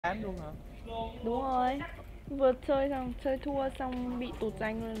8 luôn hả? Đúng rồi. Vừa chơi xong, chơi thua xong bị tụt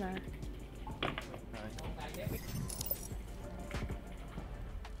danh luôn mà.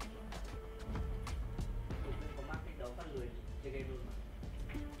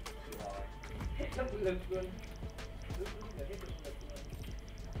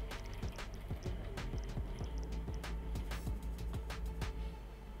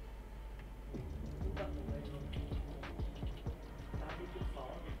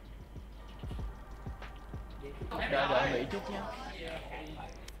 Đợi nghỉ chút nhé.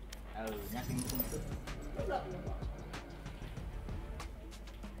 Nhắc đến công thức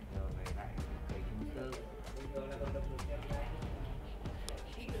giờ về lại cái công thức.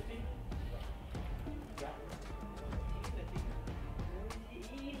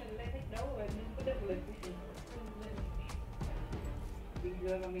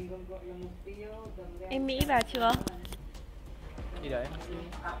 Em Mỹ vào chưa? Đi đợi em xíu.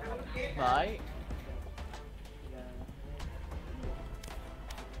 Phải.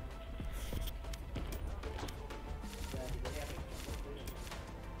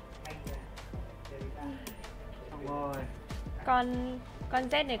 Rồi. Con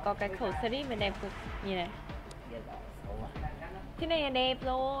Z này có cái khẩu strip về đẹp cực nhìn này. Thế này là đẹp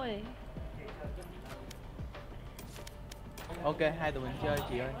rồi. Ok, hai tụi mình chơi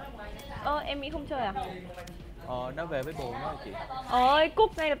chị ơi. Em Mỹ không chơi à? Nó về với bồ nó rồi chị. Ôi,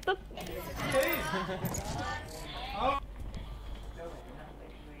 cúp ngay lập tức.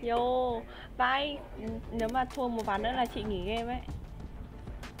 Yo, vai nếu mà thua một ván nữa là chị nghỉ game ấy.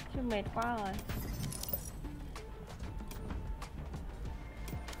 Chứ mệt quá rồi.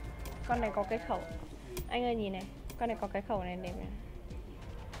 Con này có cái khẩu. Anh ơi nhìn này, con này có cái khẩu này đẹp này.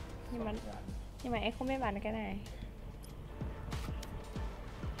 Nhưng mà em không biết bán cái này.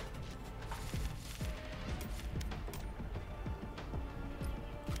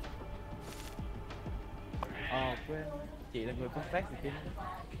 Quên. Chị là người perfect rồi Kim.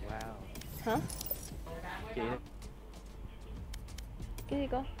 Wow. Hả? Chị là... Cái gì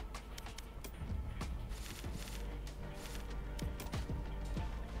cơ?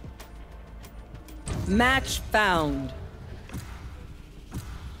 Match found.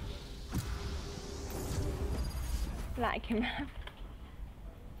 Lại cái map.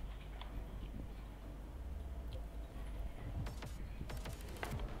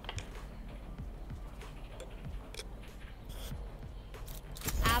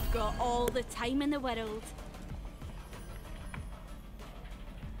 I've got all the time in the world.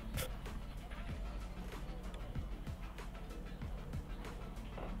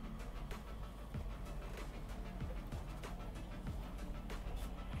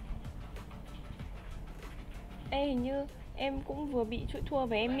 Ê, hình như em cũng vừa bị chuỗi thua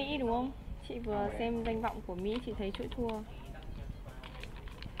với em Mỹ đúng không? Chị vừa xem danh vọng của Mỹ, chị thấy chuỗi thua.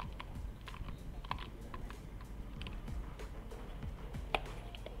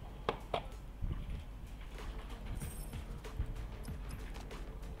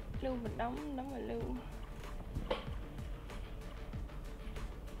 Lưu vẫn đóng vào lưu.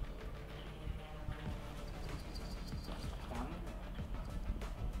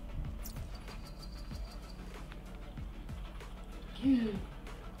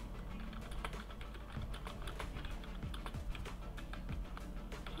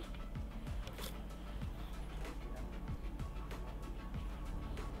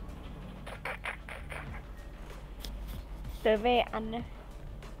 Tới về ăn nè.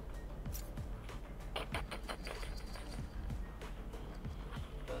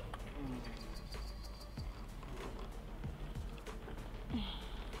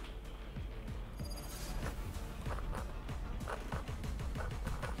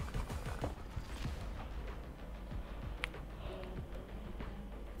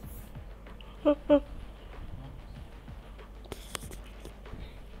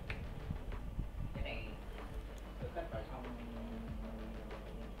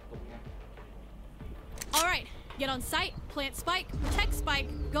 All right, get on site, plant spike, protect spike,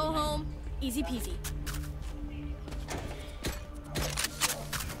 go home, easy peasy.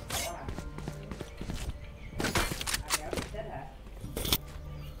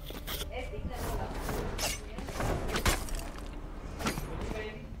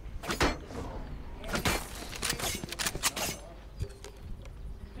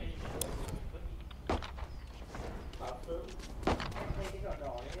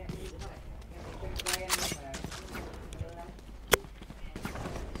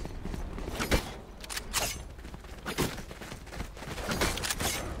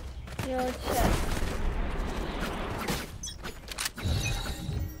 Yo, shit.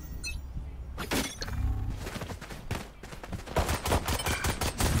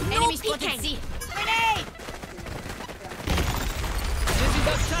 Enemy spotted C. Grenade! Dizzy's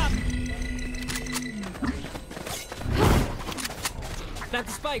up top. Plant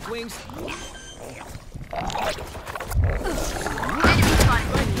the spike, Wings.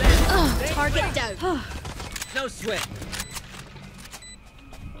 Target down. No sweat.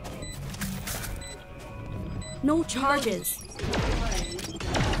 No charges.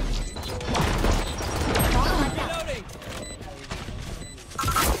 Reloading.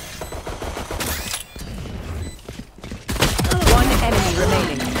 One enemy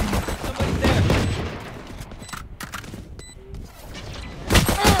remaining. Somebody's there.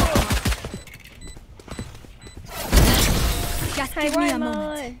 Just Hay give quá me a em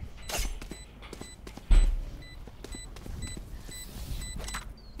moment. ơi.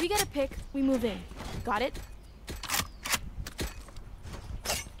 We get a pick, we move in. Got it?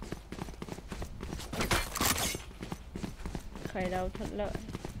 Khởi đầu thuận lợi.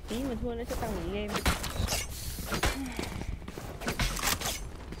 Tí mà thua nữa chắc tao nghỉ game.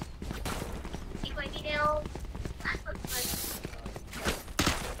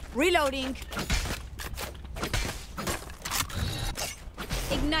 Reloading.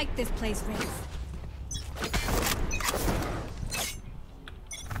 Ignite this place, Wraith.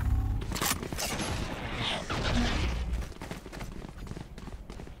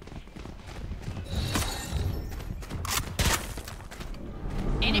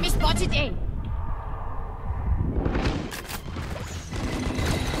 Enemy spotted A.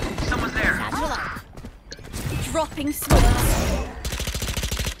 Someone's there. Satchel out. Dropping smokes.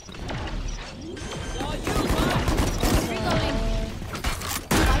 Reloading.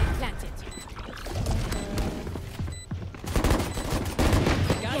 Spike planted.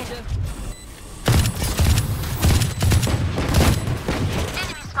 Gotcha.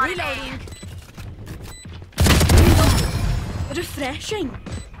 Reloading. Refreshing.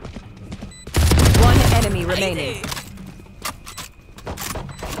 One enemy remaining.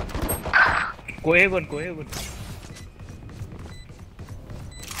 Cuối Heaven, cuối Heaven.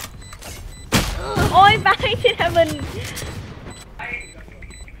 Ôi vãi trên Heaven.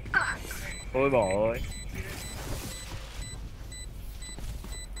 Ôi bỏ ơi.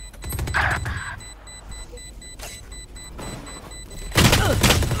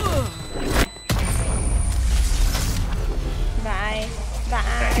 Vãi.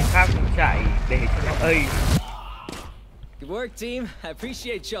 Tại khác cũng chạy để cho nó ây. Good work, team. I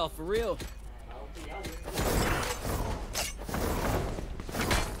appreciate y'all for real.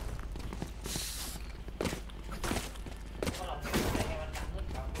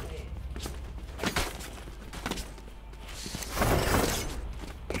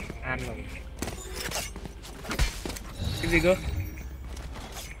 Ăn rồi. Cái gì cơ?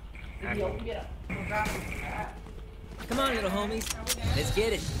 Ăn rồi. Come on, little homies. Let's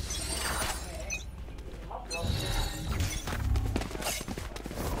get it.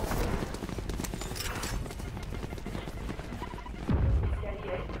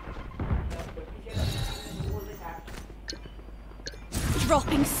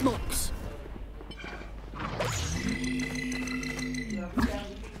 Dropping smokes.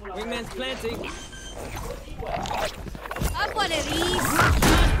 Wingman's planting. Up one of these.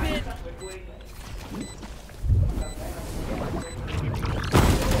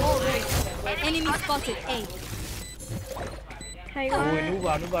 Enemy spotted A. Hay Ui,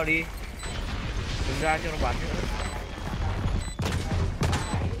 quá. núp vào đi. Đừng ra cho nó bắn nữa.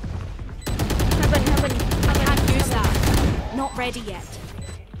 Heaven. Can't use that. Not ready yet.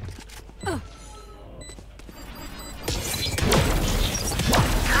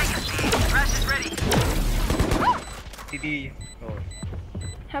 Đi. Rồi.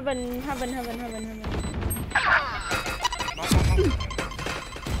 Heaven.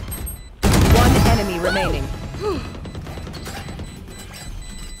 One enemy remaining.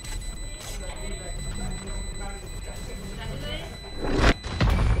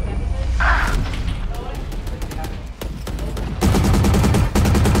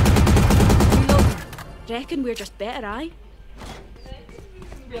 Reckon we're just better, aye?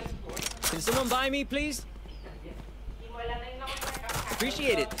 Can someone buy me, please?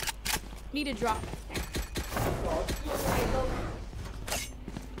 Appreciate it. Need a drop.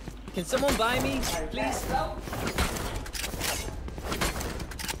 Can someone buy me, please?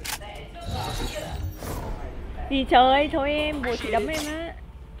 Gì trời, thôi em, bố chị đấm em á.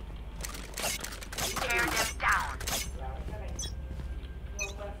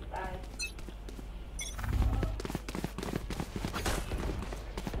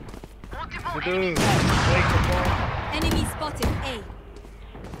 Từ từ. Đây có con. Enemy spotted A.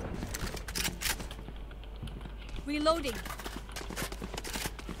 Reloading.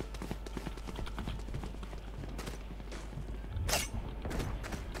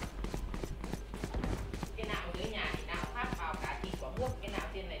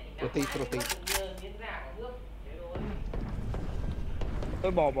 rotate.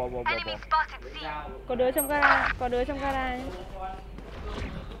 Tôi bỏ. Có đứa trong gara, Có đứa trong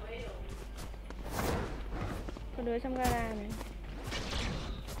gara này.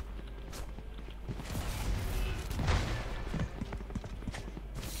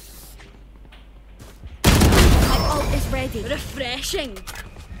 My ult is ready. Refreshing.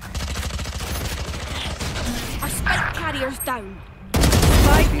 Our spike carrier's down.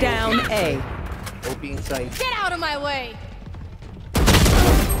 Spike down A. OP inside. Get out of my way.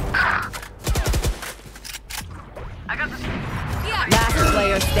 Last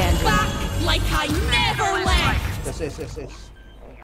player standing. Back like I never left. Yes.